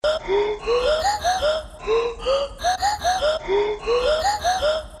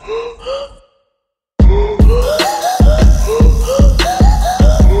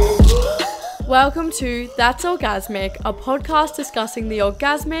Welcome to That's Orgasmic, a podcast discussing the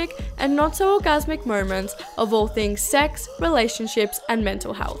orgasmic and not so orgasmic moments of all things sex, relationships, and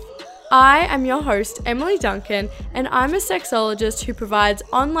mental health. I am your host, Emily Duncan, and I'm a sexologist who provides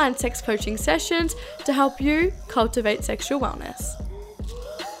online sex coaching sessions to help you cultivate sexual wellness.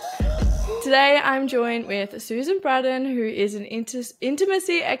 Today, I'm joined with Susan Bratton, who is an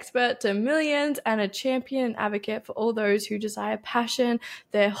intimacy expert to millions and a champion and advocate for all those who desire passion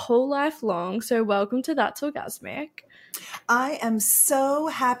their whole life long. So welcome to That's Orgasmic. I am so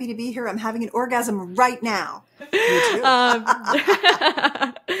happy to be here. I'm having an orgasm right now. Me too.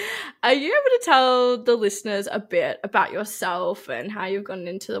 Are you able to tell the listeners a bit about yourself and how you've gotten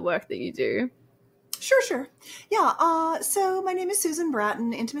into the work that you do? Sure. Yeah. So my name is Susan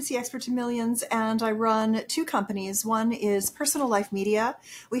Bratton, intimacy expert to millions, and I run two companies. One is Personal Life Media.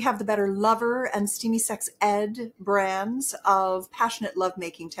 We have the Better Lover and Steamy Sex Ed brands of passionate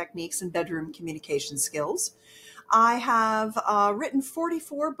lovemaking techniques and bedroom communication skills. I have written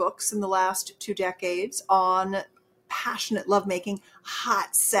 44 books in the last 2 decades on passionate lovemaking,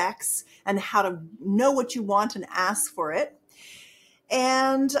 hot sex, and how to know what you want and ask for it.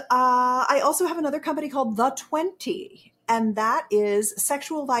 And I also have another company called The 20, and that is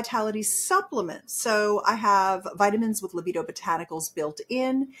sexual vitality supplements. So I have vitamins with libido botanicals built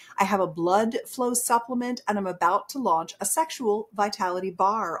in. I have a blood flow supplement, and I'm about to launch a sexual vitality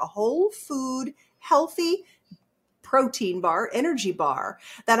bar, a whole food, healthy protein bar, energy bar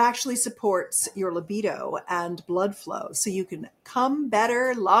that actually supports your libido and blood flow so you can come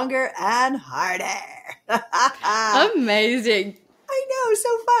better, longer, and harder. Amazing. I know,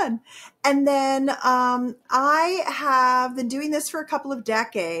 so fun. And then I have been doing this for a couple of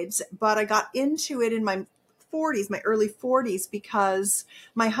decades, but I got into it in my early 40s, because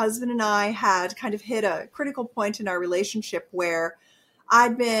my husband and I had kind of hit a critical point in our relationship where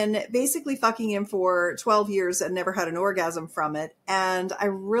I'd been basically fucking him for 12 years and never had an orgasm from it. And I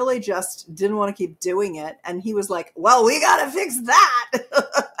really just didn't want to keep doing it. And he was like, well, we got to fix that.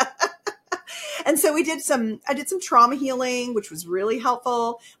 And so I did some trauma healing, which was really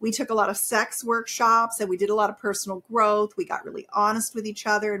helpful. We took a lot of sex workshops and we did a lot of personal growth. We got really honest with each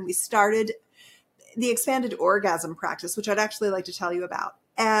other, and we started the expanded orgasm practice, which I'd actually like to tell you about.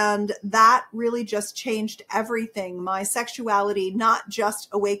 And that really just changed everything. My sexuality not just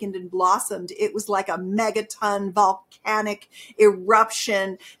awakened and blossomed. It was like a megaton volcanic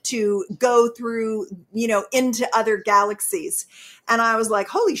eruption to go through, into other galaxies. And I was like,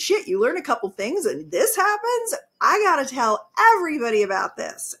 holy shit, you learn a couple things and this happens? I got to tell everybody about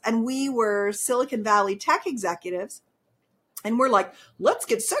this. And we were Silicon Valley tech executives. And we're like, let's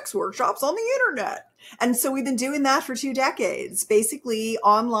get sex workshops on the internet. And so we've been doing that for 2 decades, basically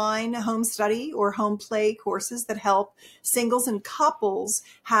online home study or home play courses that help singles and couples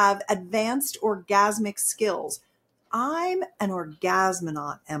have advanced orgasmic skills. I'm an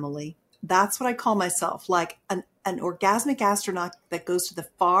orgasmonaut, Emily. That's what I call myself, like an orgasmic astronaut that goes to the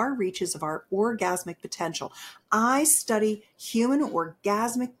far reaches of our orgasmic potential. I study human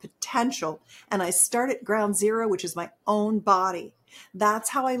orgasmic potential, and I start at ground zero, which is my own body. That's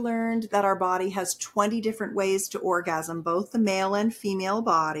how I learned that our body has 20 different ways to orgasm, both the male and female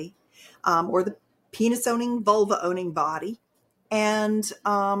body, or the penis-owning, vulva-owning body. And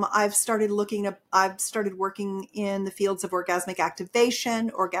I've started working in the fields of orgasmic activation,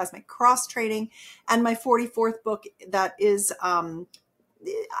 orgasmic cross-training, and my 44th book that is, I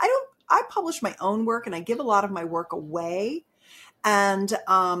publish my own work and I give a lot of my work away. And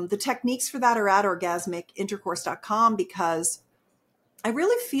the techniques for that are at orgasmicintercourse.com, because I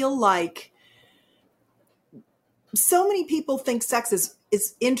really feel like so many people think sex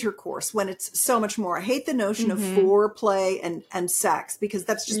is intercourse when it's so much more. I hate the notion of foreplay and sex, because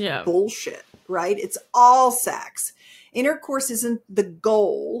that's just bullshit, right? It's all sex. Intercourse isn't the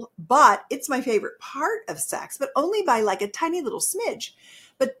goal, but it's my favorite part of sex, but only by like a tiny little smidge.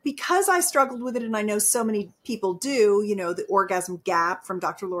 But because I struggled with it, and I know so many people do, the orgasm gap from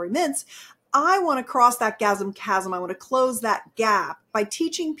Dr. Lori Mintz, I want to cross that chasm. I want to close that gap by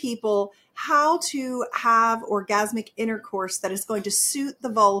teaching people how to have orgasmic intercourse that is going to suit the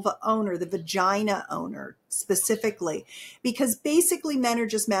vulva owner, the vagina owner specifically, because basically men are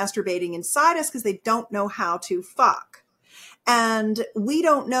just masturbating inside us because they don't know how to fuck. And we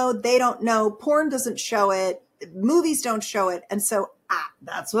don't know, they don't know, porn doesn't show it, movies don't show it. And so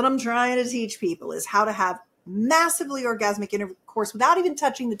that's what I'm trying to teach people, is how to have massively orgasmic intercourse without even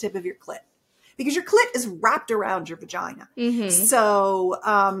touching the tip of your clit. because your clit is wrapped around your vagina. So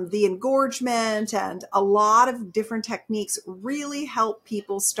the engorgement and a lot of different techniques really help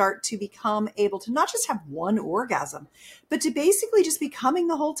people start to become able to not just have one orgasm, but to basically just be coming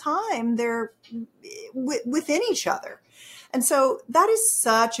the whole time they're within each other. And so that is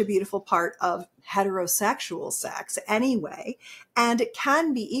such a beautiful part of heterosexual sex anyway. And it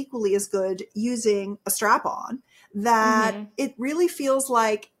can be equally as good using a strap-on, that it really feels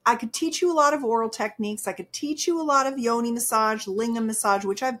like I could teach you a lot of oral techniques. I could teach you a lot of yoni massage, lingam massage,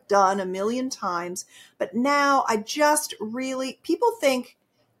 which I've done a million times. But now I just really, people think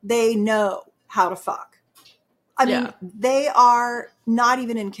they know how to fuck. I mean, they are not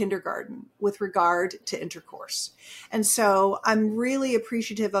even in kindergarten with regard to intercourse. And so I'm really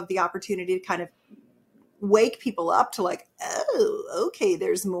appreciative of the opportunity to kind of wake people up to like, oh, okay,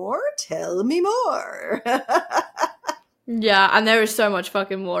 there's more. Tell me more. Yeah, and there is so much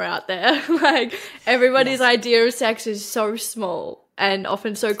fucking more out there. Like, everybody's idea of sex is so small and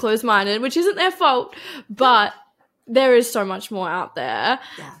often so close-minded, which isn't their fault, but there is so much more out there.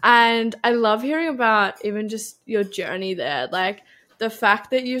 Yeah. And I love hearing about even just your journey there. Like, the fact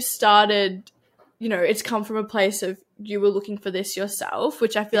that you started, you know, it's come from a place of you were looking for this yourself,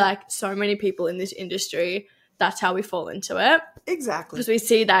 which I feel like so many people in this industry, that's how we fall into it. Exactly. Because we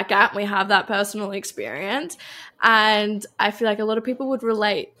see that gap, we have that personal experience. And I feel like a lot of people would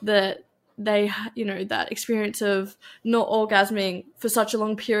relate that they, you know, that experience of not orgasming for such a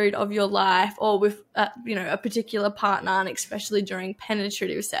long period of your life, or with, you know, a particular partner, and especially during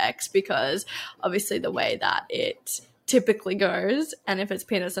penetrative sex, because obviously the way that it typically goes, and if it's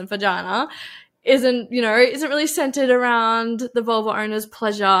penis and vagina, isn't really centered around the vulva owner's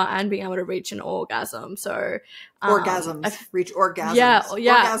pleasure and being able to reach an orgasm. So reach orgasms.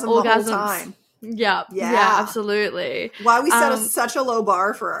 Orgasm the whole time. Yeah, absolutely. Why we set such a low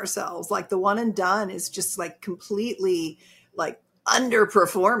bar for ourselves. Like, the one and done is just like completely like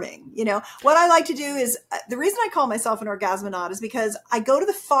underperforming. You know, what I like to do is, the reason I call myself an orgasmonaut is because I go to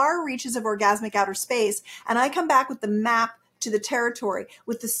the far reaches of orgasmic outer space and I come back with the map to the territory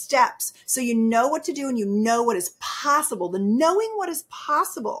with the steps. So you know what to do and you know what is possible. The knowing what is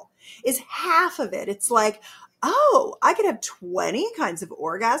possible is half of it. It's like, oh, I could have 20 kinds of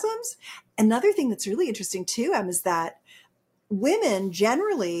orgasms. Another thing that's really interesting too, Em, is that women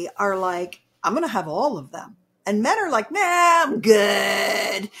generally are like, I'm going to have all of them. And men are like, nah, I'm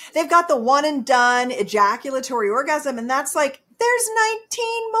good. They've got the one and done ejaculatory orgasm. And that's like, there's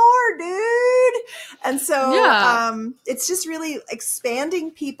 19 more, dude. And so it's just really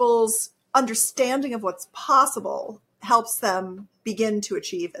expanding people's understanding of what's possible helps them begin to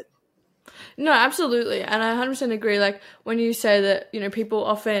achieve it. No, absolutely. And I 100% agree. Like, when you say that, you know, people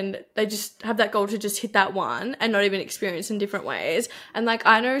often, they just have that goal to just hit that one and not even experience in different ways. And like,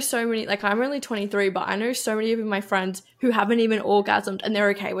 I know so many, like, I'm only 23, but I know so many of my friends who haven't even orgasmed and they're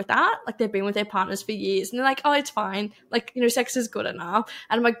okay with that. Like, they've been with their partners for years and they're like, oh, it's fine. Like, you know, sex is good enough.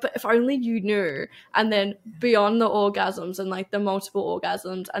 And I'm like, but if only you knew. And then beyond the orgasms and like the multiple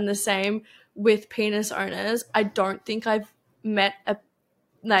orgasms, and the same with penis owners, I don't think I've met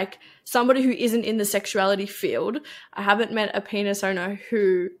like somebody who isn't in the sexuality field. I haven't met a penis owner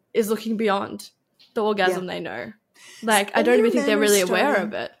who is looking beyond the orgasm they know. Like, I don't even think they're really aware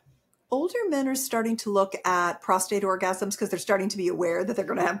of it. Older men are starting to look at prostate orgasms because they're starting to be aware that they're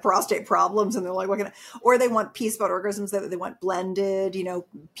going to have prostate problems, and they're like, or they want P-spot orgasms, that they want blended, you know,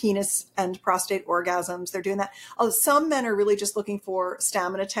 penis and prostate orgasms. They're doing that. Some men are really just looking for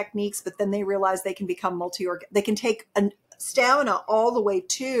stamina techniques, but then they realize they can become they can take stamina all the way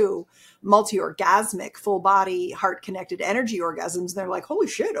to multi-orgasmic, full body, heart connected energy orgasms. And they're like, holy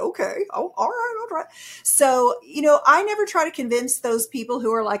shit. Okay. Oh, all right. So, you know, I never try to convince those people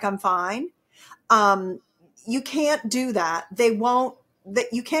who are like, I'm fine. You can't do that.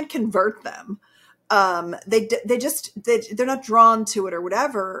 You can't convert them. They're not drawn to it or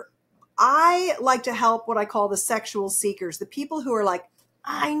whatever. I like to help what I call the sexual seekers, the people who are like,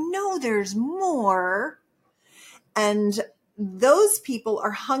 I know there's more. And those people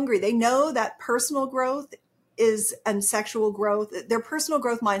are hungry. They know that personal growth and sexual growth, they're personal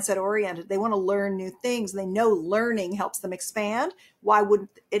growth mindset oriented. They want to learn new things. They know learning helps them expand. Why wouldn't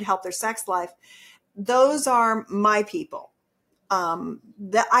it help their sex life? Those are my people.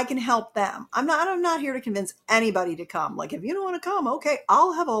 That I can help them. I'm not here to convince anybody to come. Like, if you don't want to come, okay,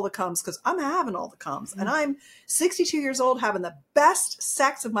 I'll have all the comes because I'm having all the comes. And I'm 62 years old, having the best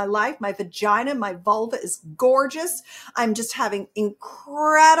sex of my life. My vagina, my vulva is gorgeous. I'm just having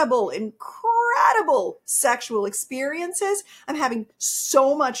incredible sexual experiences. I'm having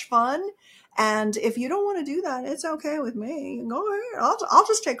so much fun. And if you don't want to do that, it's okay with me. Go ahead. I'll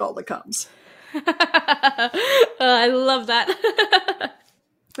just take all the comes. I love that.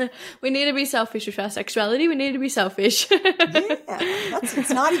 We need to be selfish with our sexuality. We need to be selfish. It's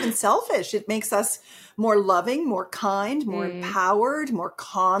not even selfish. It makes us more loving, more kind, more empowered, more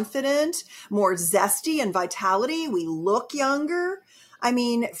confident, more zesty and vitality. We look younger. I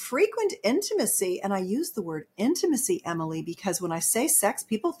mean, frequent intimacy, and I use the word intimacy, Emily, because when I say sex,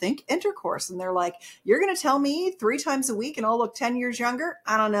 people think intercourse, and they're like, you're going to tell me 3 times a week and I'll look 10 years younger?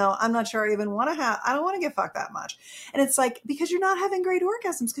 I don't know. I'm not sure I even want to I don't want to get fucked that much. And it's like, because you're not having great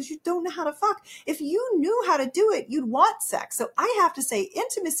orgasms because you don't know how to fuck. If you knew how to do it, you'd want sex. So I have to say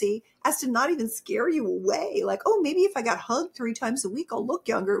intimacy as to not even scare you away. Like, oh, maybe if I got hugged 3 times a week, I'll look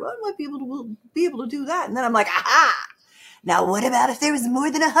younger. Well, I might be able to do that. And then I'm like, aha! Now, what about if there was more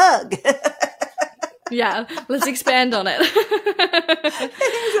than a hug? Yeah, let's expand on it.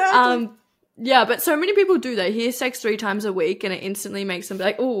 Exactly. Yeah, but so many people do that. Hear sex 3 times a week, and it instantly makes them be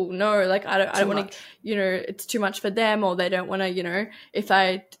like, "Oh no, like I don't want to, it's too much for them," or they don't want to, if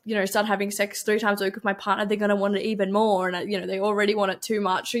I, start having sex 3 times a week with my partner, they're gonna want it even more, and they already want it too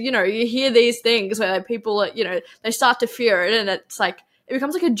much. Or, you hear these things where like, people, they start to fear it, and it's like it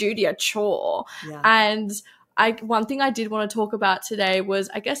becomes like a duty, a chore, and. One thing I did want to talk about today was,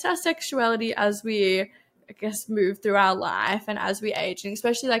 I guess, our sexuality as we, move through our life and as we age. And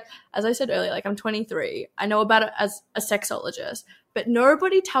especially, like, as I said earlier, like, I'm 23. I know about it as a sexologist, but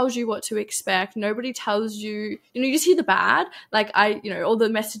nobody tells you what to expect. Nobody tells you, you just hear the bad. Like, all the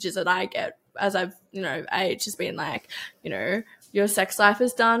messages that I get as I've, aged has been like, your sex life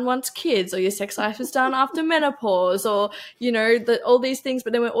is done once kids, or your sex life is done after menopause, or, all these things.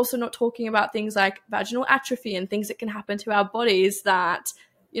 But then we're also not talking about things like vaginal atrophy and things that can happen to our bodies that,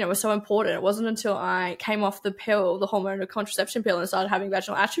 are so important. It wasn't until I came off the pill, the hormonal contraception pill, and started having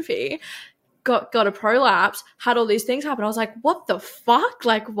vaginal atrophy, got a prolapse, had all these things happen. I was like, what the fuck?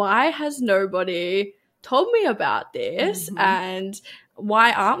 Like, why has nobody told me about this? And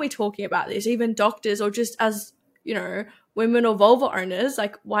why aren't we talking about this? Even doctors, or just as, women or vulva owners,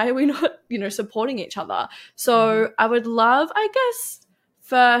 like, why are we not, supporting each other? So I would love, I guess,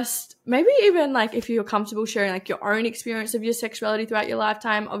 first, maybe even like if you're comfortable sharing like your own experience of your sexuality throughout your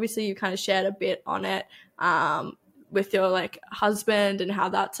lifetime. Obviously you kind of shared a bit on it with your like husband and how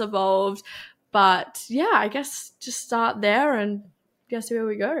that's evolved. But yeah, I guess just start there and guess where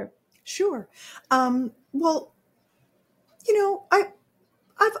we go. Sure. Well,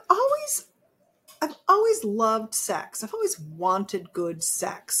 I've always loved sex. I've always wanted good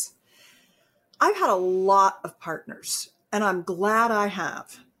sex. I've had a lot of partners, and I'm glad I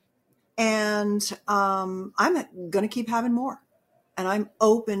have. And I'm going to keep having more. And I'm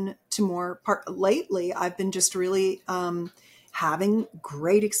open to more. Lately, I've been just really having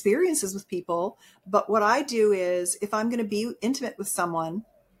great experiences with people. But what I do is, if I'm going to be intimate with someone,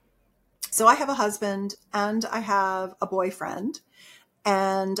 so I have a husband and I have a boyfriend.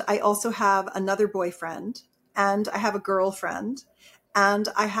 And I also have another boyfriend, and I have a girlfriend, and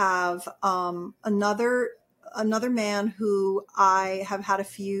I have another man who I have had a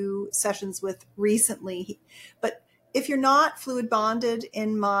few sessions with recently. But if you're not fluid bonded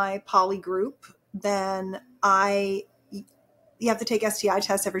in my poly group, then you have to take STI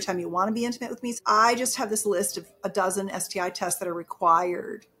tests every time you want to be intimate with me. So I just have this list of a dozen STI tests that are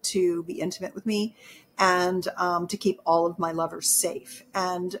required to be intimate with me, and to keep all of my lovers safe.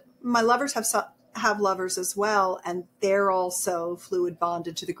 And my lovers have lovers as well, and they're also fluid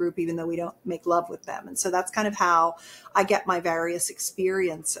bonded to the group, even though we don't make love with them. And so that's kind of how I get my various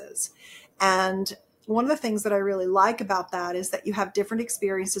experiences. And one of the things that I really like about that is that you have different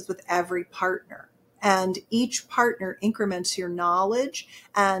experiences with every partner. And each partner increments your knowledge,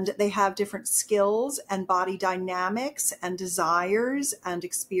 and they have different skills and body dynamics and desires and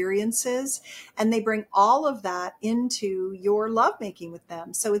experiences. And they bring all of that into your lovemaking with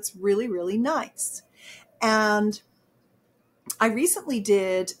them. So it's really, really nice. And I recently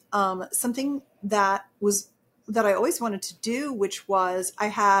did something that I always wanted to do, which was I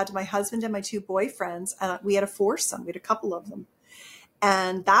had my husband and my 2 boyfriends, and we had a foursome. We had a couple of them.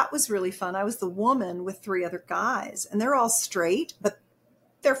 And that was really fun. I was the woman with 3 other guys, and they're all straight, but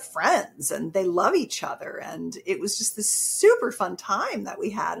they're friends and they love each other. And it was just this super fun time that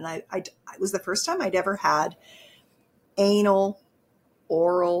we had. And it was the first time I'd ever had anal,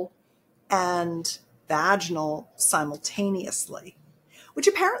 oral, and vaginal simultaneously, which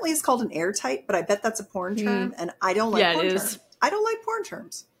apparently is called an airtight, but I bet that's a porn term. And I don't like porn terms. I don't like porn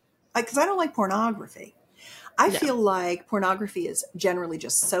terms because I don't like pornography. I feel like pornography is generally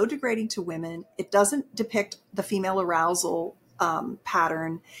just so degrading to women. It doesn't depict the female arousal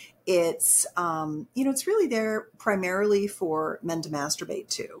pattern. It's, it's really there primarily for men to masturbate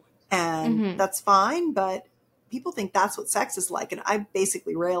to. And that's fine, but people think that's what sex is like. And I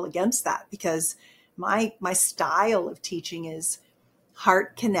basically rail against that because my style of teaching is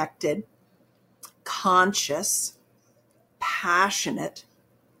heart connected, conscious, passionate,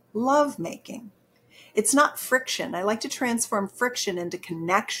 love making. It's not friction. I like to transform friction into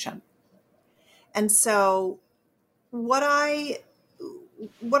connection. And so what I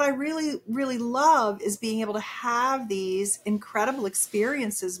really, really love is being able to have these incredible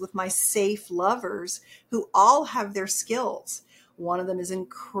experiences with my safe lovers who all have their skills. One of them is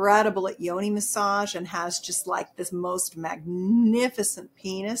incredible at yoni massage and has just like this most magnificent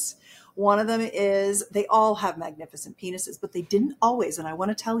penis. One of them is, they all have magnificent penises, but they didn't always. And I want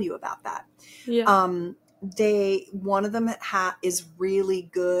to tell you about that. Yeah. One of them is really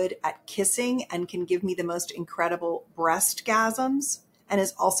good at kissing and can give me the most incredible breastgasms and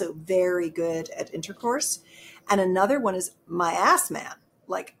is also very good at intercourse. And another one is my ass man.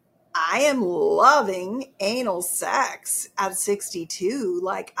 Like, I am loving anal sex at 62.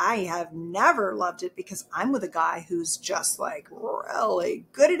 Like, I have never loved it because I'm with a guy who's just like really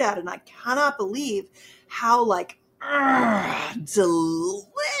good at it. And I cannot believe how like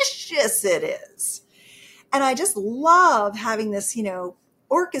delicious it is. And I just love having this,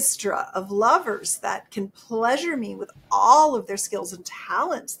 orchestra of lovers that can pleasure me with all of their skills and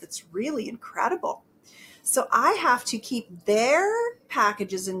talents. That's really incredible. So I have to keep their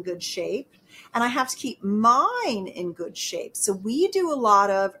packages in good shape and I have to keep mine in good shape. So we do a lot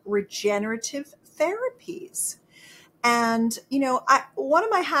of regenerative therapies. And, one of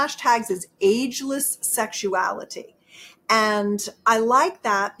my hashtags is ageless sexuality. And I like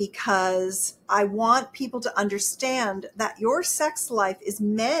that because I want people to understand that your sex life is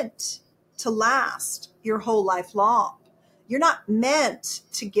meant to last your whole life long. You're not meant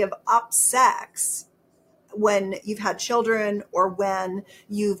to give up sex when you've had children or when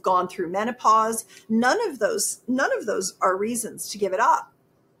you've gone through menopause. None of those are reasons to give it up.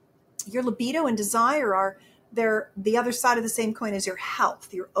 Your libido and desire they're the other side of the same coin as your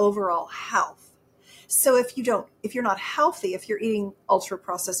health, your overall health. So if you're not healthy, if you're eating ultra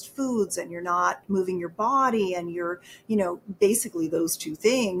processed foods and you're not moving your body and you're, basically those two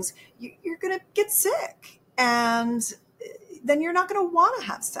things, you're going to get sick and then you're not going to want to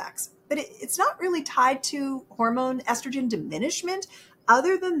have sex. But it's not really tied to hormone estrogen diminishment.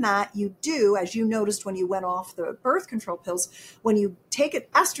 Other than that, you do, as you noticed when you went off the birth control pills, when you take an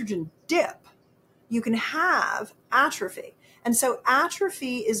estrogen dip, you can have atrophy. And so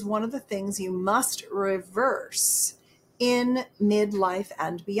atrophy is one of the things you must reverse in midlife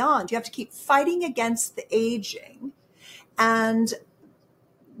and beyond. You have to keep fighting against the aging. And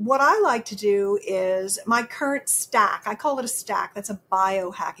what I like to do is my current stack, I call it a stack. That's a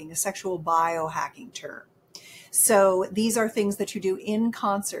biohacking, a sexual biohacking term. So these are things that you do in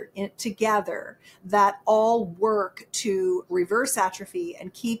concert together that all work to reverse atrophy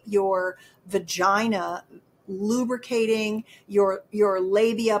and keep your vagina lubricating, your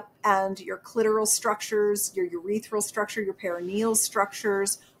labia and your clitoral structures, your urethral structure, your perineal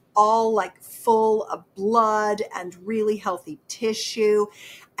structures, all like full of blood and really healthy tissue,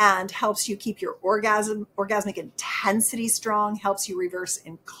 and helps you keep your orgasmic intensity strong, helps you reverse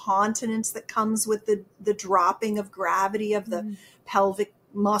incontinence that comes with the dropping of gravity of the pelvic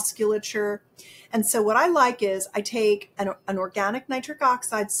musculature. And so what I like is I take an organic nitric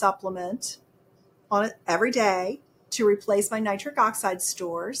oxide supplement on it every day to replace my nitric oxide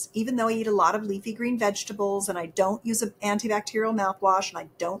stores, even though I eat a lot of leafy green vegetables and I don't use an antibacterial mouthwash and I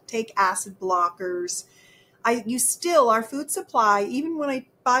don't take acid blockers. I use still our food supply, even when I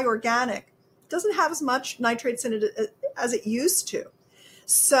buy organic, doesn't have as much nitrates in it as it used to.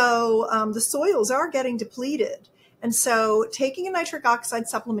 So the soils are getting depleted. And so taking a nitric oxide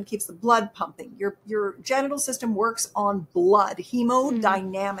supplement keeps the blood pumping. Your genital system works on blood,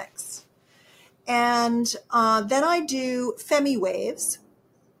 hemodynamics. And then I do FemiWaves.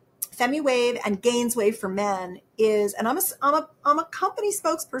 FemiWave and GainsWave for men is, and I'm a company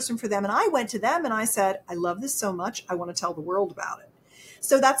spokesperson for them. And I went to them and I said, I love this so much. I want to tell the world about it.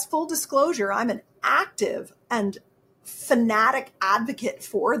 So that's full disclosure. I'm an active and fanatic advocate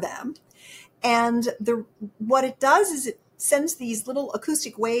for them. And what it does is it sends these little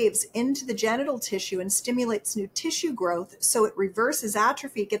acoustic waves into the genital tissue and stimulates new tissue growth. So it reverses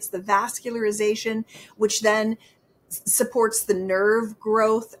atrophy, gets the vascularization, which then supports the nerve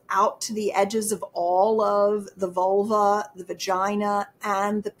growth out to the edges of all of the vulva, the vagina,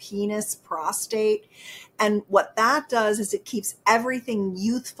 and the penis, prostate. And what that does is it keeps everything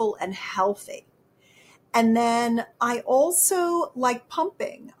youthful and healthy. And then I also like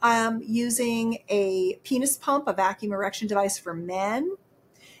pumping. I'm using a penis pump, a vacuum erection device for men.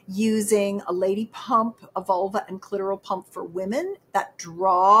 using a lady pump, a vulva and clitoral pump for women that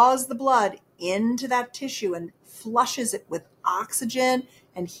draws the blood into that tissue and flushes it with oxygen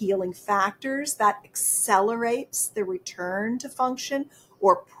and healing factors that accelerates the return to function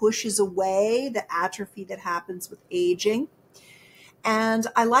or pushes away the atrophy that happens with aging. And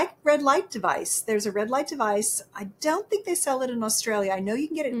I like red light device. There's a red light device. I don't think they sell it in Australia. I know you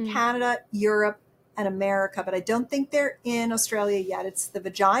can get it in Canada, Europe, and America, but I don't think they're in Australia yet. It's the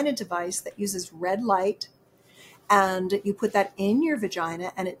vagina device that uses red light, and you put that in your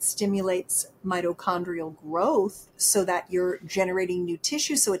vagina and it stimulates mitochondrial growth so that you're generating new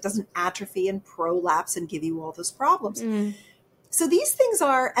tissue so it doesn't atrophy and prolapse and give you all those problems. So these things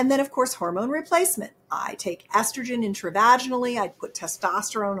are, and then of course, hormone replacement. I take estrogen intravaginally. I put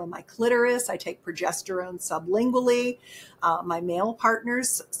testosterone on my clitoris. I take progesterone sublingually. My male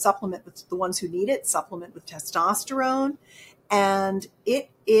partners supplement with the ones who need it, supplement with testosterone. And it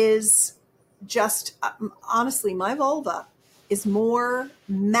is just, honestly, my vulva is more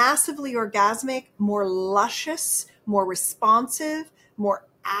massively orgasmic, more luscious, more responsive, more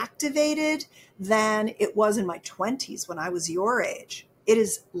activated than it was in my 20s when I was your age. It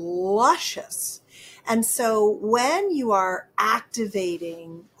is luscious. And so when you are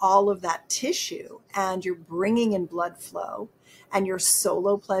activating all of that tissue and you're bringing in blood flow and you're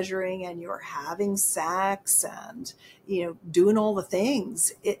solo pleasuring and you're having sex and, you know, doing all the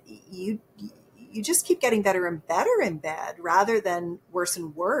things, you just keep getting better and better in bed rather than worse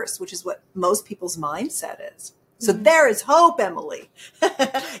and worse, which is what most people's mindset is. So there is hope, Emily.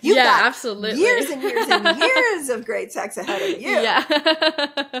 You've got absolutely. Years and years and years of great sex ahead of you. Yeah.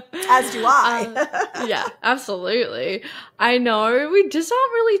 As do I. Yeah, absolutely. I know we just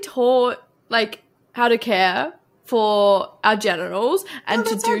aren't really taught like how to care for our genitals and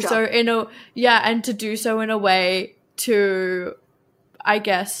to do so in a way to, I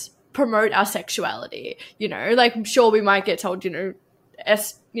guess, promote our sexuality. You know, like I'm sure we might get told,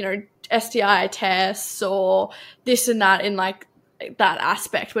 STI tests or this and that in like that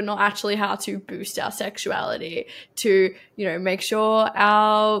aspect, but not actually how to boost our sexuality to, make sure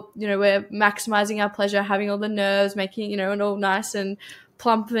we're maximizing our pleasure, having all the nerves, making, it all nice and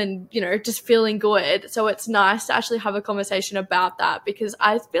plump and, just feeling good. So it's nice to actually have a conversation about that because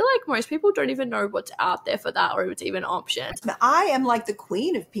I feel like most people don't even know what's out there for that or if it's even an option. I am like the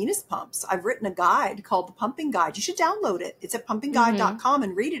queen of penis pumps. I've written a guide called The Pumping Guide. You should download it. It's at pumpingguide.com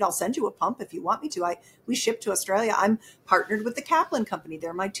and read it. I'll send you a pump if you want me to. We ship to Australia. I'm partnered with the Kaplan Company.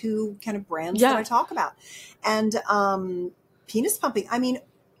 They're my two kind of brands that I talk about. And penis pumping, I mean,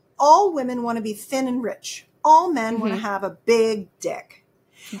 all women want to be thin and rich. All men want to have a big dick.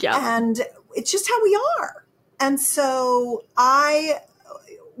 Yeah. And it's just how we are. And so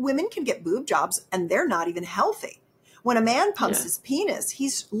women can get boob jobs and they're not even healthy. When a man pumps his penis,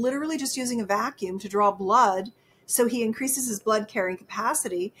 he's literally just using a vacuum to draw blood. So he increases his blood carrying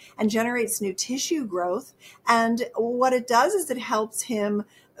capacity and generates new tissue growth. And what it does is it helps him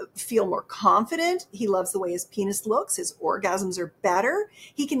feel more confident. He loves the way his penis looks. His orgasms are better.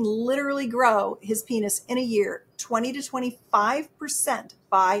 He can literally grow his penis in a year 20 to 25%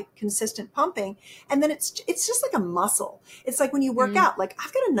 by consistent pumping. And then it's just like a muscle. It's like when you work out, like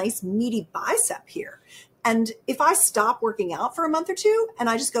I've got a nice meaty bicep here. And if I stop working out for a month or two and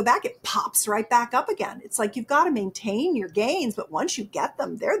I just go back, it pops right back up again. It's like you've got to maintain your gains, but once you get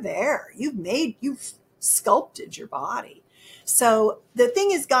them, they're there. You've sculpted your body. So the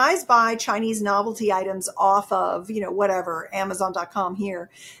thing is, guys buy Chinese novelty items off of, Amazon.com here,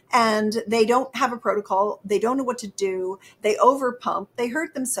 and they don't have a protocol. They don't know what to do. They overpump. They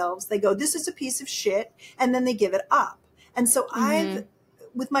hurt themselves. They go, this is a piece of shit. And then they give it up. And so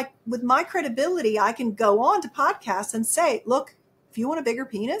with my credibility, I can go on to podcasts and say, look, if you want a bigger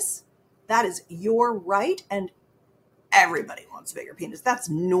penis, that is your right. And everybody wants a bigger penis. That's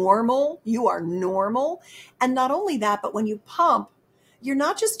normal. You are normal. And not only that, but when you pump, you're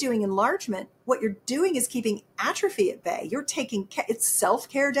not just doing enlargement. What you're doing is keeping atrophy at bay. You're taking it's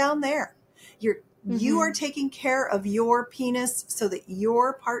self-care down there. You are taking care of your penis so that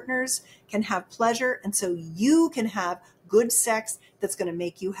your partners can have pleasure and so you can have good sex that's going to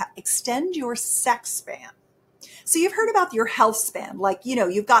make you extend your sex span. So you've heard about your health span. Like,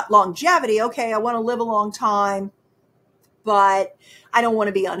 you've got longevity. Okay, I want to live a long time, but I don't want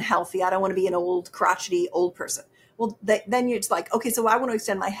to be unhealthy. I don't want to be an old, crotchety old person. Well, then you're just like, okay, so I want to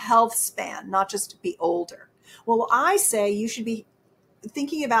extend my health span, not just be older. Well, I say you should be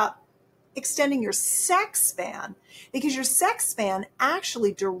thinking about extending your sex span because your sex span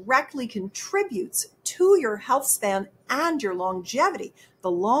actually directly contributes to your health span and your longevity. The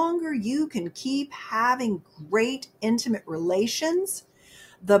longer you can keep having great intimate relations,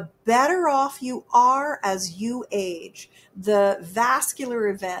 the better off you are as you age. The vascular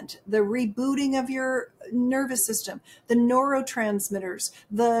event, the rebooting of your nervous system, the neurotransmitters,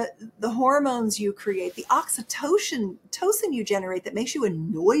 the hormones you create, the oxytocin you generate that makes you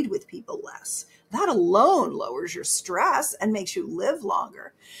annoyed with people less. That alone lowers your stress and makes you live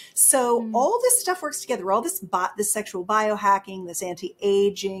longer. So all this stuff works together. All this sexual biohacking, this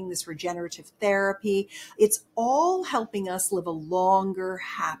anti-aging, this regenerative therapy, it's all helping us live a longer,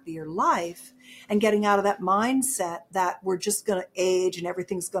 happier life and getting out of that mindset that we're just going to age and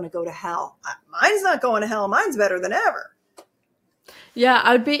everything's going to go to hell. Mine's not going to hell. Mine's better than ever. Yeah,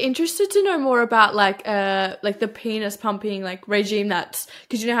 I would be interested to know more about like the penis pumping like regime, that's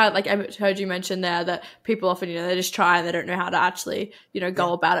because you know how like I heard you mention there that people often, you know, they just try and they don't know how to actually, you know,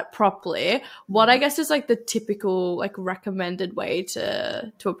 go about it properly. What I guess is like the typical like recommended way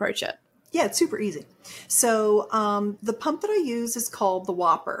to approach it? Yeah, it's super easy. So the pump that I use is called the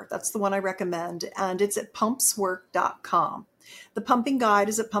Whopper. That's the one I recommend, and it's at pumpswork.com. The pumping guide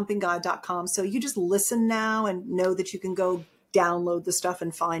is at pumpingguide.com. So you just listen now and know that you can go download the stuff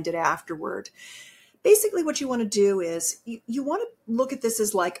and find it afterward. Basically, what you want to do is you want to look at this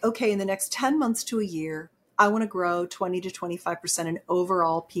as like, okay, in the next 10 months to a year, I want to grow 20 to 25% in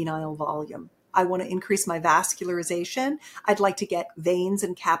overall penile volume. I want to increase my vascularization. I'd like to get veins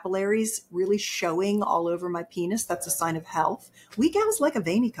and capillaries really showing all over my penis. That's a sign of health. We gals like a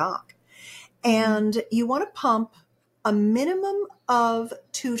veiny cock. And you want to pump a minimum of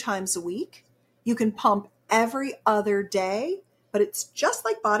 2 times a week. You can pump every other day, but it's just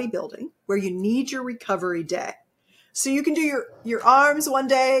like bodybuilding where you need your recovery day. So you can do your arms one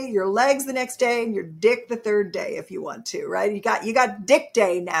day, your legs the next day, and your dick the third day if you want to, right? You got dick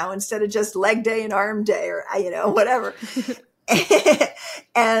day now instead of just leg day and arm day or, you know, whatever.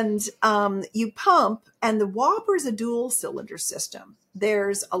 And you pump, and the Whopper is a dual cylinder system.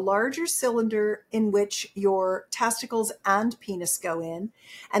 There's a larger cylinder in which your testicles and penis go in,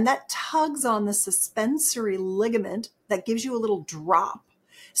 and that tugs on the suspensory ligament that gives you a little drop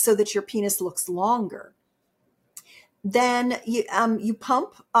so that your penis looks longer. Then you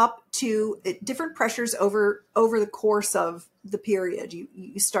pump up to different pressures over the course of the period.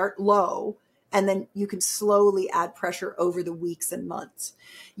 You start low, and then you can slowly add pressure over the weeks and months.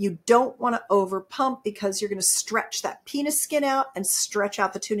 You don't want to over pump because you're going to stretch that penis skin out and stretch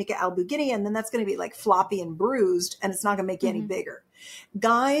out the tunica albuginea, and then that's going to be like floppy and bruised, and it's not going to make you any bigger.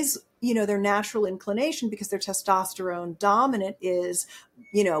 Guys, you know, their natural inclination, because their testosterone dominant, is,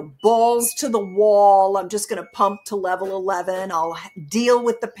 you know, balls to the wall. I'm just going to pump to level 11. I'll deal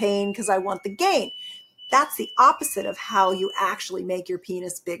with the pain because I want the gain. That's the opposite of how you actually make your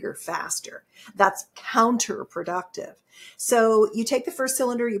penis bigger faster. That's counterproductive. So you take the first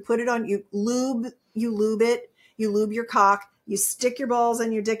cylinder, you put it on, you lube it, you lube your cock, you stick your balls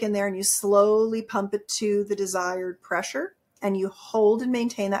and your dick in there, and you slowly pump it to the desired pressure, and you hold and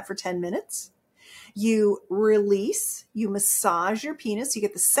maintain that for 10 minutes. You release, you massage your penis, you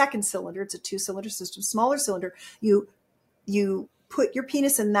get the second cylinder. It's a 2-cylinder system, smaller cylinder. You put your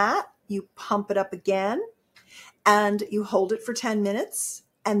penis in that, you pump it up again, and you hold it for 10 minutes,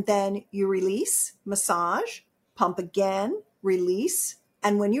 and then you release, massage, pump again, release.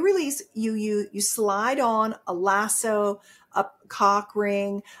 And when you release, you slide on a lasso, a cock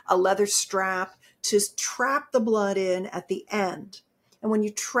ring, a leather strap to trap the blood in at the end. And when you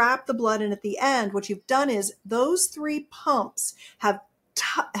trap the blood in at the end, what you've done is those 3 pumps have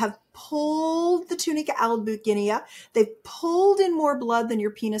pulled the tunica albuginea. They've pulled in more blood than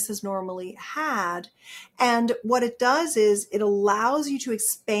your penis has normally had. And what it does is it allows you to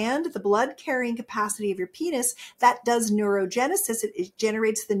expand the blood carrying capacity of your penis. That does neurogenesis. It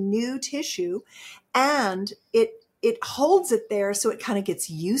generates the new tissue, and it holds it there so it kind of gets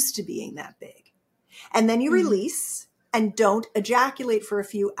used to being that big. And then you release, and don't ejaculate for a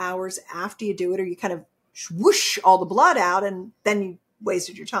few hours after you do it, or you kind of whoosh all the blood out, and then you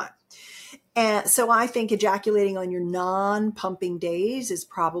wasted your time. And so I think ejaculating on your non-pumping days is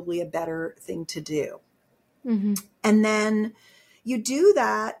probably a better thing to do. And then you do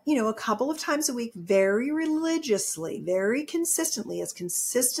that, you know, a couple of times a week, very religiously, very consistently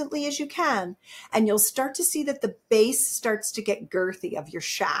as you can. And you'll start to see that the base starts to get girthy of your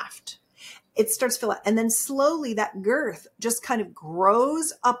shaft. It starts to fill out. And then slowly that girth just kind of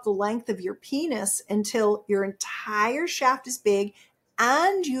grows up the length of your penis until your entire shaft is big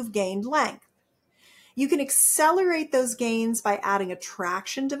and you've gained length. You can accelerate those gains by adding a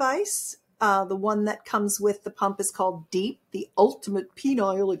traction device. The one that comes with the pump is called Deep, the ultimate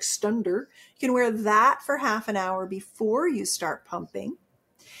penile extender. You can wear that for half an hour before you start pumping.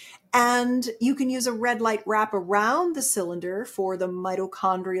 And you can use a red light wrap around the cylinder for the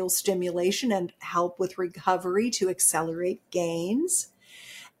mitochondrial stimulation and help with recovery to accelerate gains.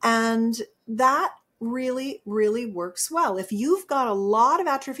 And that really, really works well. If you've got a lot of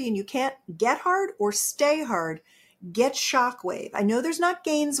atrophy and you can't get hard or stay hard, get Shockwave. I know there's not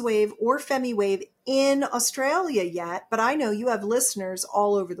Gainswave or FemiWave in Australia yet, but I know you have listeners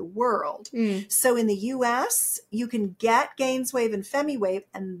all over the world. So in the US, you can get Gainswave and FemiWave,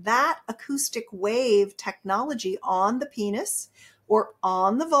 and that acoustic wave technology on the penis or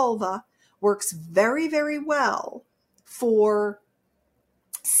on the vulva works very, very well for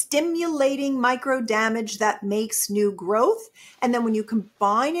stimulating micro damage that makes new growth. And then when you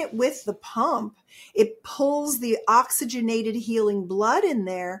combine it with the pump, it pulls the oxygenated healing blood in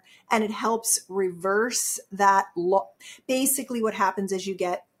there, and it helps reverse that. Basically what happens is you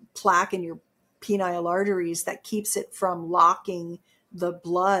get plaque in your penile arteries that keeps it from locking the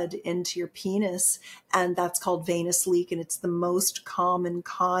blood into your penis, and that's called venous leak, and it's the most common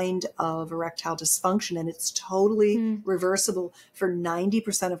kind of erectile dysfunction, and it's totally reversible for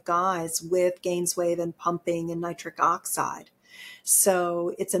 90% of guys with Gainswave and pumping and nitric oxide.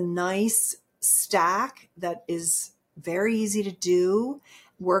 So it's a nice stack that is very easy to do,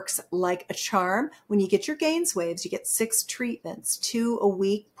 works like a charm. When you get your Gainswaves, you get 6 treatments, 2 a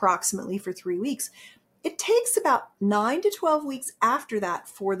week approximately for 3 weeks. It takes about 9 to 12 weeks after that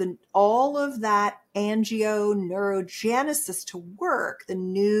for all of that angioneurogenesis to work, the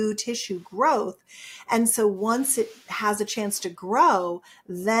new tissue growth. And so once it has a chance to grow,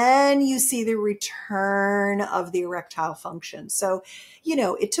 then you see the return of the erectile function. So,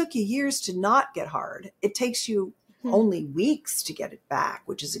 it took you years to not get hard. It takes you only weeks to get it back,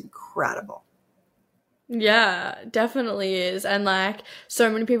 which is incredible. Yeah, definitely is. And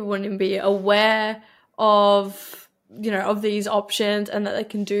so many people wouldn't even be aware of these options, and that they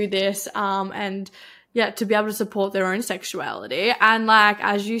can do this, and to be able to support their own sexuality. And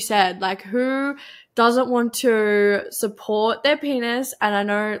as you said, who doesn't want to support their penis? And I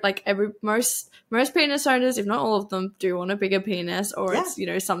know most penis owners, if not all of them, do want a bigger penis, or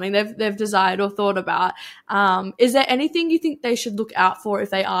it's something they've desired or thought about. Is there anything you think they should look out for if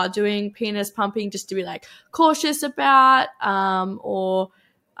they are doing penis pumping, just to be cautious about,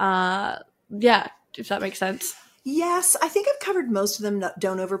 if that makes sense? Yes, I think I've covered most of them.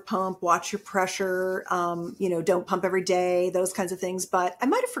 Don't overpump, watch your pressure, don't pump every day, those kinds of things. But I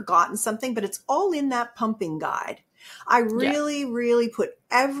might have forgotten something, but it's all in that pumping guide. I really, really put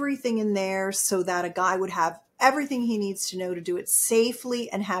everything in there so that a guy would have everything he needs to know to do it safely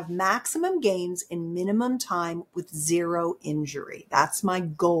and have maximum gains in minimum time with 0 injury. That's my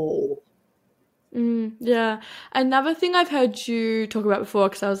goal. Yeah. Another thing I've heard you talk about before,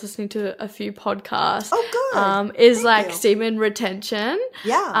 because I was listening to a few podcasts, is semen retention.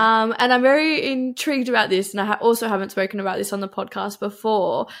 Yeah. And I'm very intrigued about this, and I also haven't spoken about this on the podcast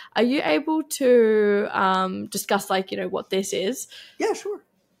before. Are you able to discuss what this is? Yeah, sure.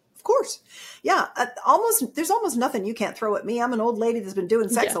 Of course. Yeah. There's almost nothing you can't throw at me. I'm an old lady that's been doing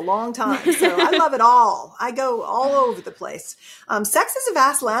sex a long time. So I love it all. I go all over the place. Sex is a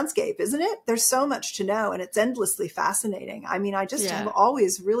vast landscape, isn't it? There's so much to know, and it's endlessly fascinating. I mean, I just have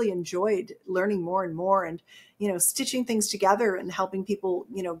always really enjoyed learning more and more, and, stitching things together and helping people,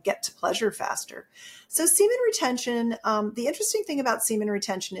 get to pleasure faster. So semen retention, the interesting thing about semen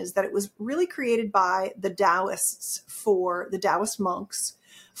retention is that it was really created by the Taoist monks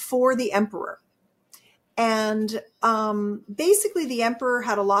for the emperor. And basically the emperor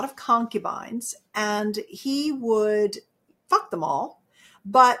had a lot of concubines, and he would fuck them all,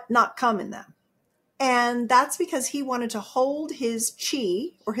 but not come in them. And that's because he wanted to hold his chi,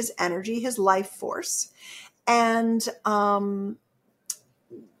 or his energy, his life force, and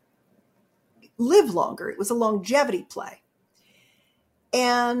live longer. It was a longevity play.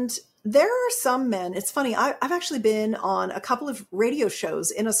 And there are some men, it's funny, I've actually been on a couple of radio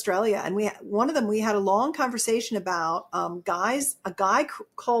shows in Australia, and one of them, we had a long conversation about a guy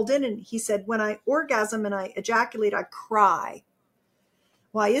called in, and he said, when I orgasm and I ejaculate, I cry.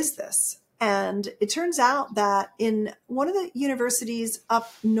 Why is this? And it turns out that in one of the universities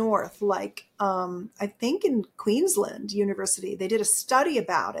up north, I think in Queensland University, they did a study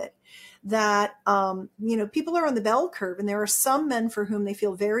about it, that, people are on the bell curve, and there are some men for whom they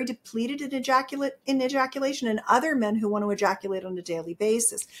feel very depleted in ejaculation, and other men who want to ejaculate on a daily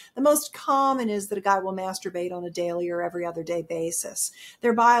basis. The most common is that a guy will masturbate on a daily or every other day basis.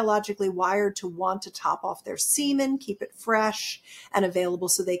 They're biologically wired to want to top off their semen, keep it fresh and available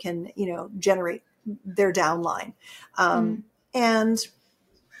so they can, generate their downline. And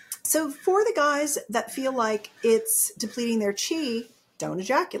so for the guys that feel like it's depleting their chi, don't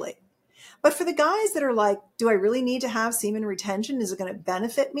ejaculate. But for the guys that are like, do I really need to have semen retention? Is it going to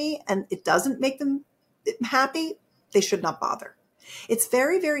benefit me? And it doesn't make them happy. They should not bother. It's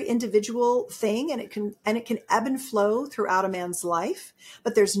very, very individual thing, and it can ebb and flow throughout a man's life,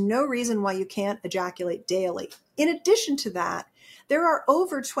 but there's no reason why you can't ejaculate daily. In addition to that, there are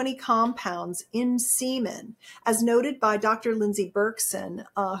over 20 compounds in semen, as noted by Dr. Lindsay Berkson,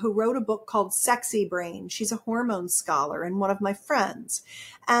 who wrote a book called Sexy Brain. She's a hormone scholar and one of my friends.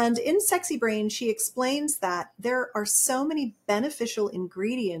 And in Sexy Brain, she explains that there are so many beneficial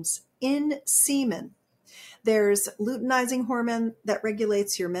ingredients in semen. There's luteinizing hormone that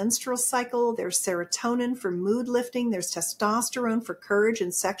regulates your menstrual cycle. There's serotonin for mood lifting. There's testosterone for courage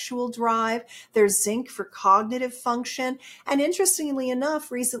and sexual drive. There's zinc for cognitive function. And interestingly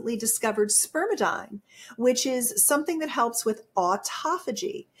enough, recently discovered spermidine, which is something that helps with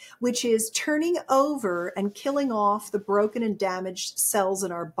autophagy, which is turning over and killing off the broken and damaged cells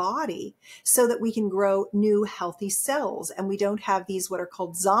in our body so that we can grow new healthy cells. And we don't have these what are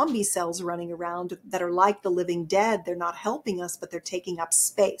called zombie cells running around that are like the living dead. They're not helping us, but they're taking up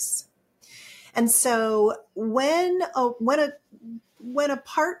space. And so when a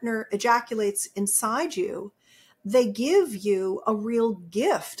partner ejaculates inside you, they give you a real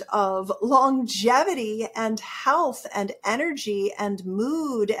gift of longevity and health and energy and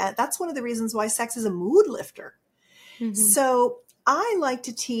mood. And that's one of the reasons why sex is a mood lifter. Mm-hmm. So I like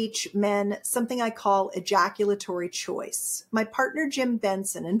to teach men something I call ejaculatory choice. My partner, Jim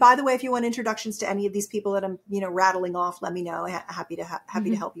Benson, and by the way, if you want introductions to any of these people that I'm, rattling off, let me know. Happy to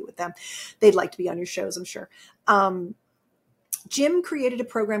help you with them. They'd like to be on your shows, I'm sure. Jim created a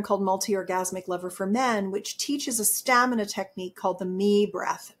program called Multi-Orgasmic Lover for Men, which teaches a stamina technique called the me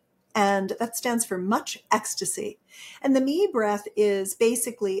breath. And that stands for much ecstasy. And the me breath is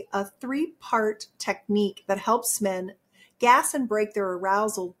basically a 3-part technique that helps men gas and break their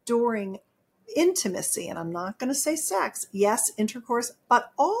arousal during intimacy. And I'm not going to say sex. Yes, intercourse,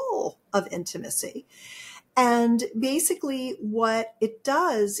 but all of intimacy. And basically what it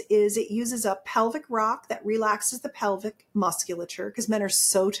does is it uses a pelvic rock that relaxes the pelvic musculature because men are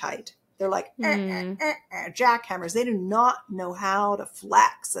so tight. They're like jackhammers. They do not know how to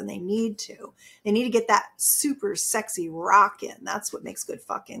flex, and they need to. They need to get that super sexy rock in. That's what makes good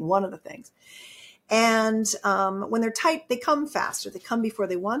fucking, one of the things. And when they're tight, they come faster. They come before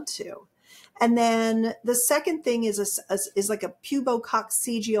they want to. And then the second thing is like a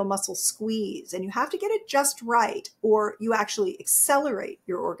pubococcygeal muscle squeeze. And you have to get it just right, or you actually accelerate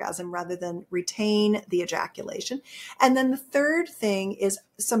your orgasm rather than retain the ejaculation. And then the third thing is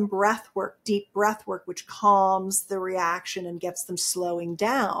some breath work, deep breath work, which calms the reaction and gets them slowing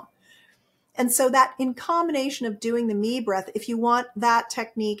down. And so that in combination of doing the me breath, if you want that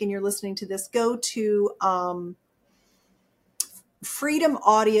technique and you're listening to this, go to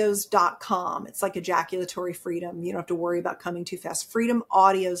freedomaudios.com. It's like ejaculatory freedom. You don't have to worry about coming too fast.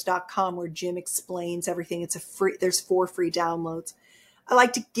 Freedomaudios.com, where Jim explains everything. There's 4 free downloads. I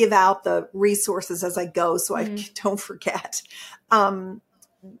like to give out the resources as I go so I don't forget.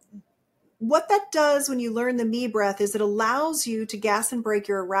 What that does when you learn the me breath is it allows you to gas and break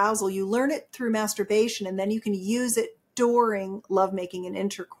your arousal. You learn it through masturbation, and then you can use it during lovemaking and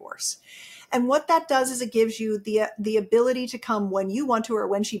intercourse. And what that does is it gives you the ability to come when you want to, or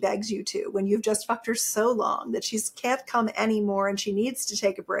when she begs you to, when you've just fucked her so long that she can't come anymore and she needs to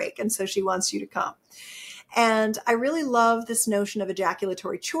take a break. And so she wants you to come. And I really love this notion of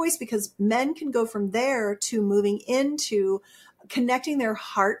ejaculatory choice, because men can go from there to moving into connecting their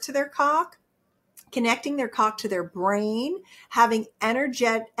heart to their cock, connecting their cock to their brain, having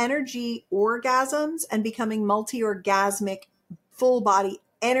energy orgasms, and becoming multi-orgasmic, full body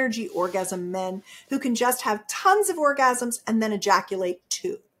energy orgasm men who can just have tons of orgasms and then ejaculate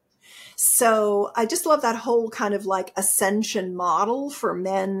too. So I just love that whole kind of like ascension model for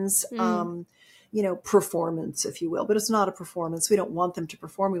men's, performance, if you will. But it's not a performance. We don't want them to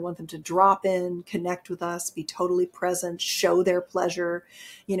perform. We want them to drop in, connect with us, be totally present, show their pleasure,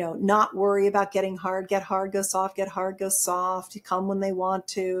 not worry about getting hard, get hard, go soft, get hard, go soft, come when they want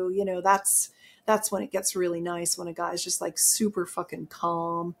to. That's when it gets really nice, when a guy's just like super fucking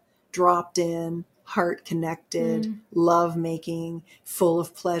calm, dropped in, heart connected, love making, full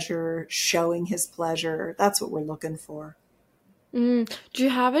of pleasure, showing his pleasure. That's what we're looking for. Do you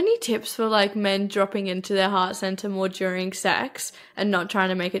have any tips for like men dropping into their heart center more during sex and not trying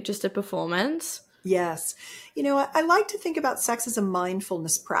to make it just a performance? Yes. I like to think about sex as a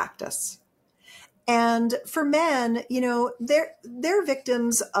mindfulness practice. And for men, they're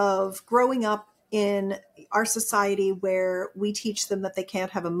victims of growing up in our society where we teach them that they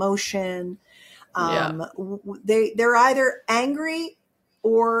can't have emotion. They're either angry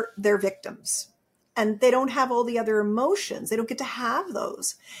or they're victims. And they don't have all the other emotions. They don't get to have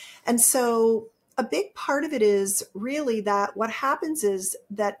those. And so a big part of it is really that what happens is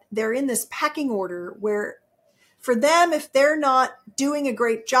that they're in this pecking order where for them, if they're not doing a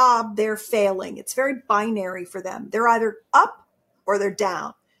great job, they're failing. It's very binary for them. They're either up or they're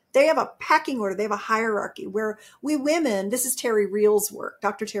down. They have a pecking order. They have a hierarchy where we women, this is Terry Reel's work,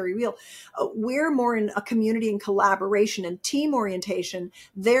 Dr. Terry Reel, we're more in a community and collaboration and team orientation.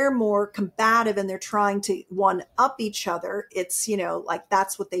 They're more combative and they're trying to one up each other. It's, like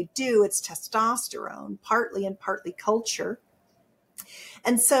that's what they do. It's testosterone, partly and partly culture.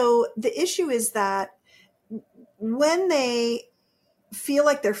 And so the issue is that when they feel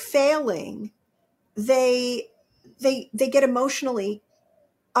like they're failing, they get emotionally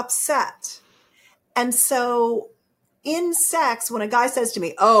upset. And so in sex, when a guy says to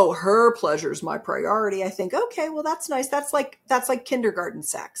me, oh, her pleasure's my priority, I think, okay, well, that's nice. That's like kindergarten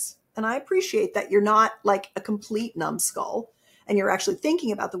sex. And I appreciate that you're not like a complete numbskull and you're actually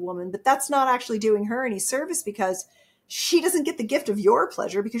thinking about the woman, but that's not actually doing her any service because she doesn't get the gift of your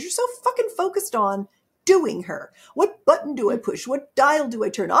pleasure because you're so fucking focused on doing her. What button do I push? What dial do I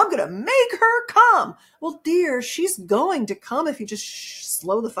turn? I'm going to make her come. Well, dear, she's going to come if you just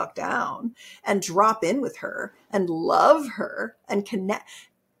slow the fuck down and drop in with her and love her and connect.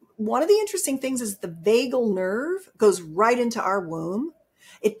 One of the interesting things is the vagal nerve goes right into our womb.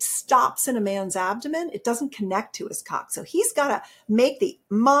 It stops in a man's abdomen. It doesn't connect to his cock. So he's got to make the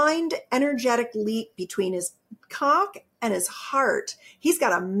mind energetic leap between his cock and his heart. He's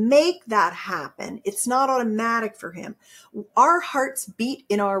got to make that happen. It's not automatic for him. Our hearts beat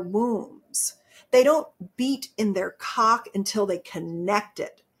in our wombs. They don't beat in their cock until they connect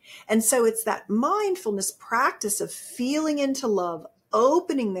it. And so it's that mindfulness practice of feeling into love,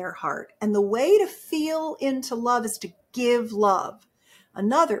 opening their heart. And the way to feel into love is to give love.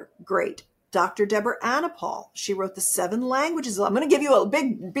 Another great Dr. Deborah Anapol. She wrote the 7 languages. I'm going to give you a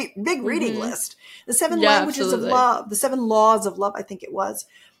big reading list. The 7 languages absolutely. of love, the 7 laws of love, I think it was.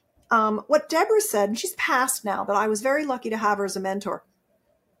 What Deborah said, and she's passed now, but I was very lucky to have her as a mentor.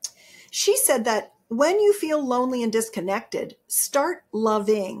 She said that when you feel lonely and disconnected, start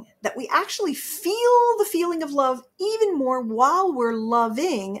loving, that we actually feel the feeling of love even more while we're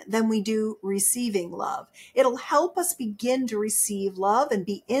loving than we do receiving love. It'll help us begin to receive love and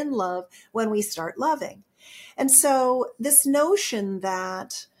be in love when we start loving. And so this notion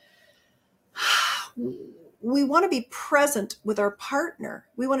that we want to be present with our partner,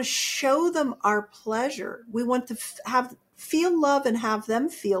 we want to show them our pleasure, we want to feel love and have them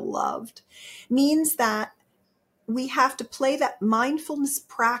feel loved, means that we have to play that mindfulness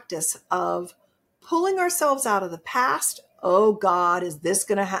practice of pulling ourselves out of the past. Oh God, is this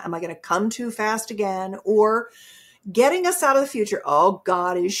going to am I going to come too fast again? Or getting us out of the future. Oh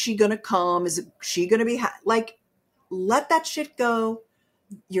God, is she going to come? Is she going to be like, let that shit go.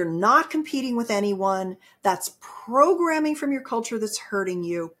 You're not competing with anyone. That's programming from your culture that's hurting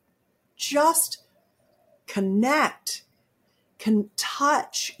you. Just connect. Can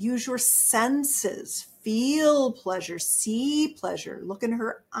touch, use your senses, feel pleasure, see pleasure, look in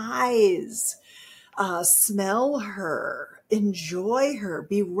her eyes, smell her, enjoy her,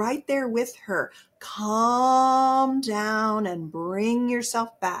 be right there with her, calm down and bring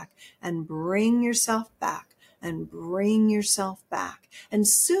yourself back and bring yourself back and bring yourself back. And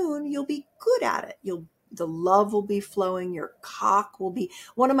soon you'll be good at it. The love will be flowing. Your cock will be.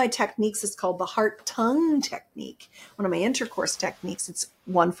 One of my techniques is called the heart-tongue technique. One of my intercourse techniques. It's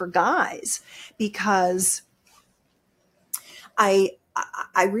one for guys because I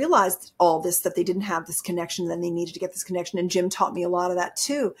realized all this, that they didn't have this connection, then they needed to get this connection. And Jim taught me a lot of that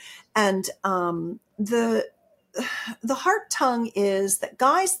too. And the heart tongue is that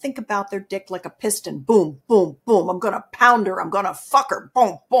guys think about their dick like a piston. Boom, boom, boom. I'm going to pound her. I'm going to fuck her.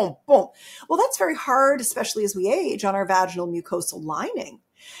 Boom, boom, boom. Well, that's very hard, especially as we age, on our vaginal mucosal lining.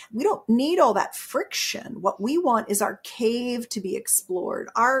 We don't need all that friction. What we want is our cave to be explored.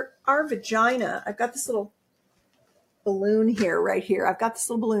 Our vagina. I've got this little balloon here, right here. I've got this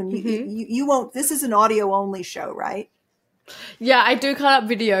little balloon. You won't, this is an audio only show, right? Yeah, I do cut up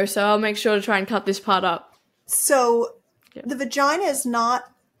video, so I'll make sure to try and cut this part up. So the vagina is not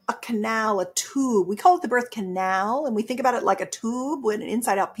a canal, a tube. We call it the birth canal, and we think about it like a tube with an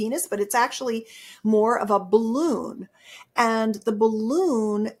inside-out penis, but it's actually more of a balloon. And the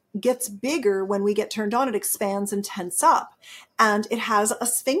balloon gets bigger when we get turned on. It expands and tense up. And it has a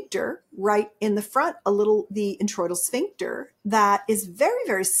sphincter right in the front, the introital sphincter, that is very,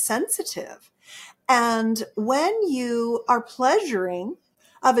 very sensitive. And when you are pleasuring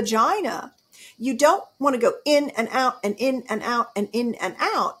a vagina, You don't want to go in and out and in and out and in and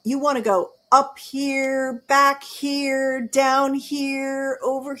out. You want to go up here, back here, down here,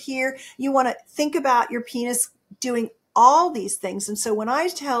 over here. You want to think about your penis doing all these things. And so when I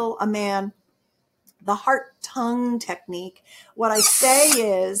tell a man the heart tongue technique, what I say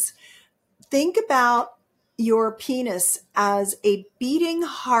is, think about your penis as a beating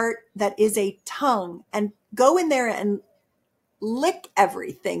heart that is a tongue, and go in there and lick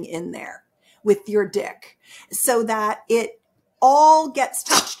everything in there with your dick so that it all gets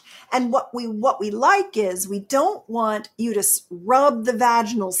touched. And what we like is, we don't want you to rub the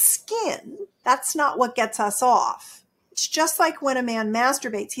vaginal skin. That's not what gets us off. It's just like when a man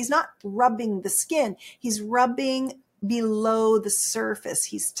masturbates, he's not rubbing the skin. He's rubbing below the surface.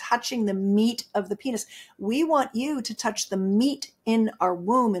 He's touching the meat of the penis. We want you to touch the meat in our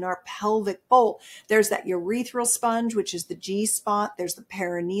womb, in our pelvic bowl. There's that urethral sponge, which is the G spot. There's the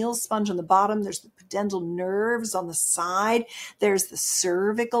perineal sponge on the bottom. There's the pudendal nerves on the side. There's the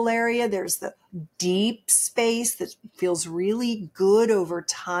cervical area. There's the deep space that feels really good over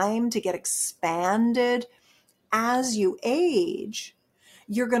time to get expanded. As you age,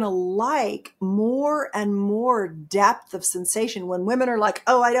 you're going to like more and more depth of sensation. When women are like,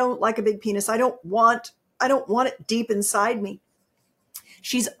 oh, I don't like a big penis. I don't want it deep inside me.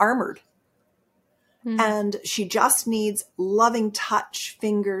 She's armored. And she just needs loving touch,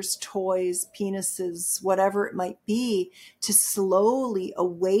 fingers, toys, penises, whatever it might be, to slowly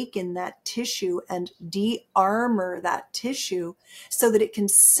awaken that tissue and de-armor that tissue so that it can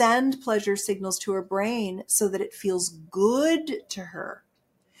send pleasure signals to her brain so that it feels good to her.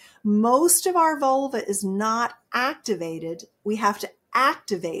 Most of our vulva is not activated. We have to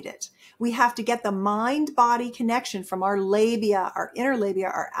activate it. We have to get the mind-body connection from our labia, our inner labia,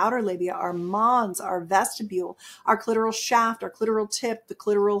 our outer labia, our mons, our vestibule, our clitoral shaft, our clitoral tip, the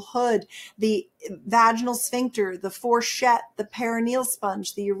clitoral hood, the vaginal sphincter, the fourchette, the perineal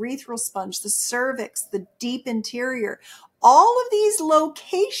sponge, the urethral sponge, the cervix, the deep interior. All of these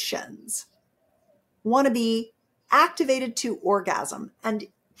locations want to be activated to orgasm. And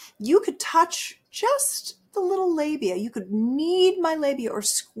you could touch just the little labia. You could knead my labia or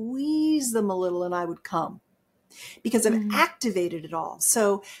squeeze them a little and I would come because I've activated it all.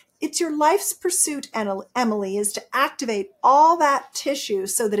 So it's your life's pursuit, Emily, is to activate all that tissue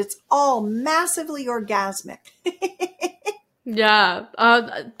so that it's all massively orgasmic. Yeah,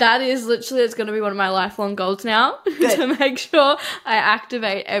 that is literally, it's going to be one of my lifelong goals now to make sure I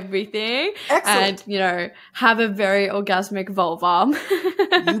activate everything. Excellent. And, have a very orgasmic vulva.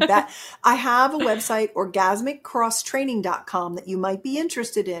 You bet. I have a website, orgasmiccrosstraining.com, that you might be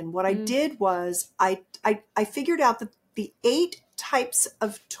interested in. What I did was I figured out that the 8 types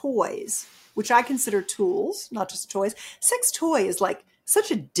of toys, which I consider tools, not just toys. Sex toy is like such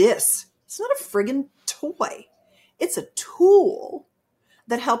a diss. It's not a friggin' toy. It's a tool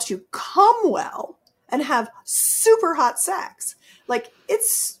that helps you come well and have super hot sex. Like,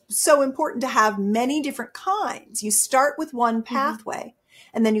 it's so important to have many different kinds. You start with one pathway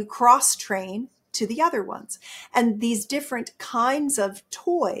and then you cross train to the other ones. And these different kinds of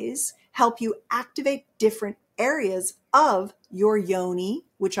toys help you activate different areas of your yoni,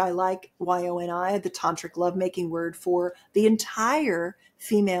 which I like, Y-O-N-I, the tantric lovemaking word for the entire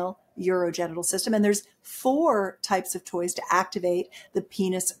female urogenital system. And there's 4 types of toys to activate the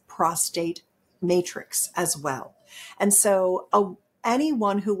penis prostate matrix as well. And so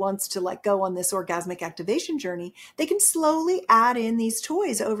anyone who wants to go on this orgasmic activation journey, they can slowly add in these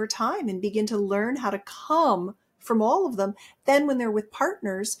toys over time and begin to learn how to come from all of them. Then when they're with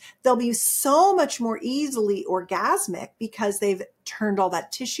partners, they'll be so much more easily orgasmic because they've turned all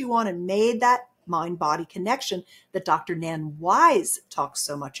that tissue on and made that mind-body connection that Dr. Nan Wise talks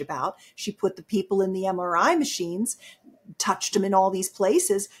so much about. She put the people in the MRI machines, touched them in all these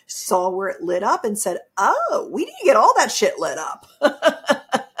places, saw where it lit up and said, oh, we need to get all that shit lit up.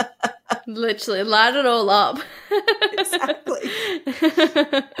 Literally, light it all up. Exactly.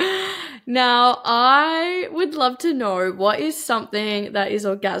 Now, I would love to know, what is something that is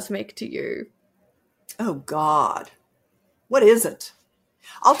orgasmic to you? Oh, God. What isn't?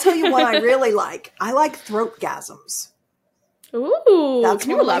 I'll tell you what I really like. I like throatgasms. Ooh, that's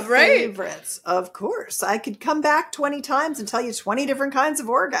can one you of my elaborate? favorites. Of course. I could come back 20 times and tell you 20 different kinds of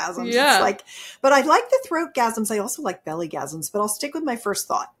orgasms. Yeah. But I like the throatgasms. I also like bellygasms, but I'll stick with my first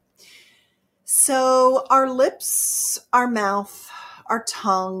thought. So our lips, our mouth, our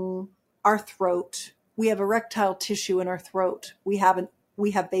tongue, our throat, we have erectile tissue in our throat. We have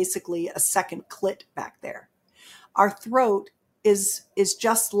basically a second clit back there. Our throat is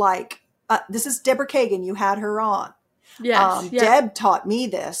just like, this is Deborah Kagan. You had her on. Yes. Yeah. Deb taught me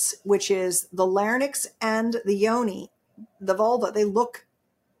this, which is the larynx and the yoni, the vulva, they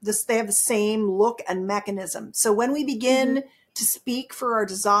have the same look and mechanism. So when we begin to speak for our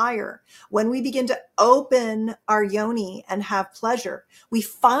desire, when we begin to open our yoni and have pleasure, we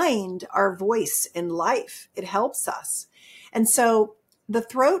find our voice in life. It helps us. And so the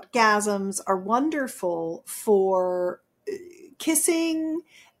throatgasms are wonderful for kissing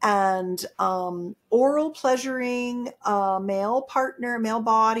and oral pleasuring a male partner, male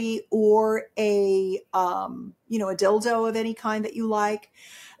body, or a dildo of any kind that you like.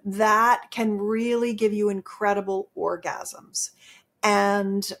 That can really give you incredible orgasms.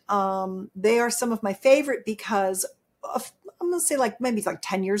 And they are some of my favorite because I'm going to say maybe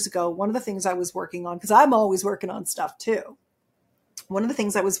 10 years ago, one of the things I was working on, because I'm always working on stuff too. One of the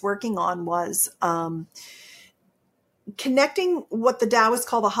things I was working on was connecting what the Taoists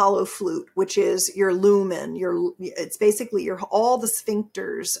call the hollow flute, which is your lumen. It's basically all the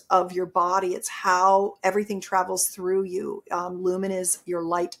sphincters of your body. It's how everything travels through you. Lumen is your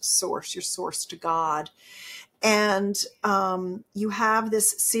light source, your source to God. And you have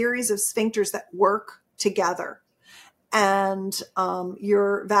this series of sphincters that work together. And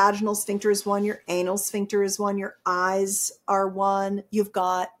your vaginal sphincter is one, your anal sphincter is one, your eyes are one, you've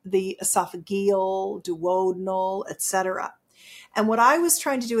got the esophageal, duodenal, etc. And what I was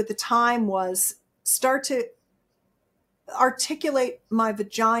trying to do at the time was start to articulate my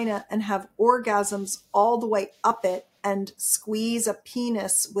vagina and have orgasms all the way up it and squeeze a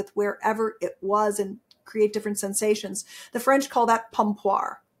penis with wherever it was and create different sensations. The French call that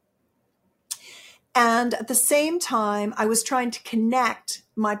pompoir. And at the same time, I was trying to connect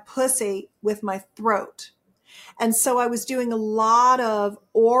my pussy with my throat. And so I was doing a lot of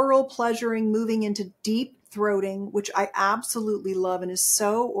oral pleasuring, moving into deep throating, which I absolutely love and is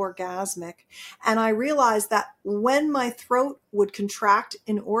so orgasmic. And I realized that when my throat would contract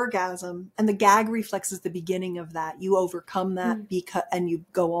in orgasm, and the gag reflex is the beginning of that, you overcome that and you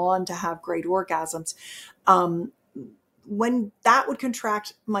go on to have great orgasms. When that would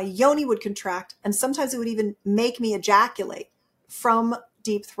contract, my yoni would contract, and sometimes it would even make me ejaculate from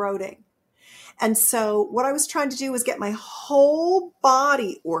deep throating. And so what I was trying to do was get my whole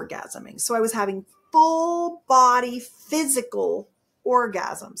body orgasming. So I was having full body physical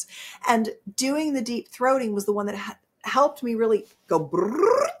orgasms. And doing the deep throating was the one that helped me really go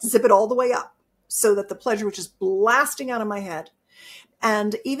zip it all the way up so that the pleasure was just blasting out of my head.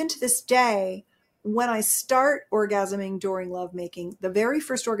 And even to this day, when I start orgasming during lovemaking, the very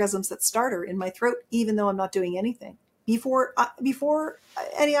first orgasms that start are in my throat, even though I'm not doing anything. Before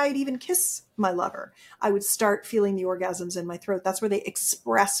I'd even kiss my lover, I would start feeling the orgasms in my throat. That's where they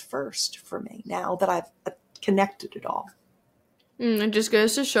express first for me now that I've connected it all. It just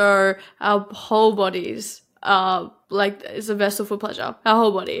goes to show our whole bodies is a vessel for pleasure. Our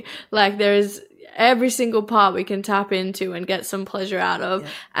whole body. There's every single part we can tap into and get some pleasure out of. Yeah.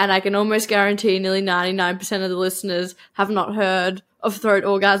 And I can almost guarantee nearly 99% of the listeners have not heard of throat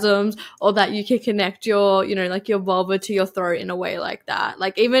orgasms, or that you can connect your, your vulva to your throat in a way like that.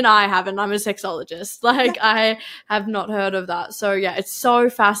 Even I haven't. I'm a sexologist. I have not heard of that. So yeah, it's so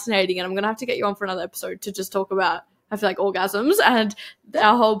fascinating. And I'm going to have to get you on for another episode to just talk about, I feel like, orgasms and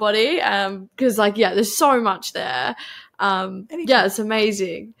our whole body. Cause there's so much there. Yeah, it's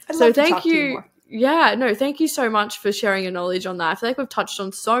amazing. So thank you. Yeah, no, thank you so much for sharing your knowledge on that. I feel like we've touched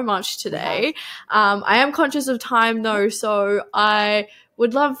on so much today. I am conscious of time though, so I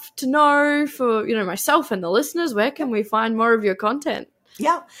would love to know for, myself and the listeners, where can we find more of your content?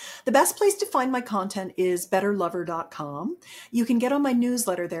 Yeah, the best place to find my content is betterlover.com. You can get on my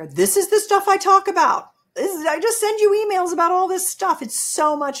newsletter there. This is the stuff I talk about. I just send you emails about all this stuff. It's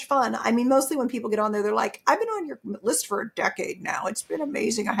so much fun. I mean, mostly when people get on there, they're like, I've been on your list for a decade now. It's been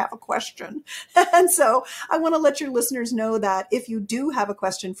amazing. I have a question. And so I want to let your listeners know that if you do have a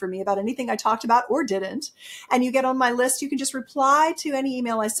question for me about anything I talked about or didn't, and you get on my list, you can just reply to any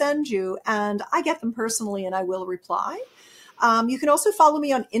email I send you, and I get them personally and I will reply. You can also follow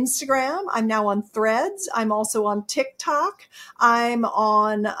me on Instagram. I'm now on Threads. I'm also on TikTok. I'm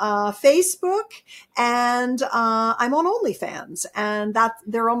on Facebook, and I'm on OnlyFans. And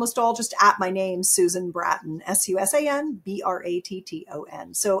they're almost all just at my name, Susan Bratton,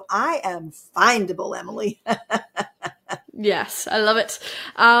 SusanBratton. So I am findable, Emily. Yes, I love it.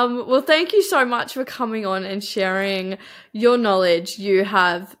 Well, thank you so much for coming on and sharing your knowledge. You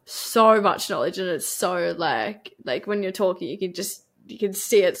have so much knowledge, and it's so like when you're talking, you can just you can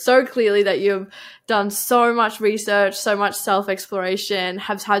see it so clearly that you've done so much research, so much self-exploration,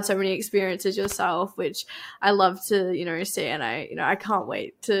 have had so many experiences yourself, which I love to, see. And I can't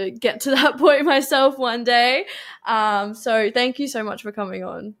wait to get to that point myself one day. So thank you so much for coming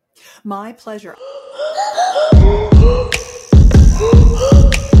on. My pleasure.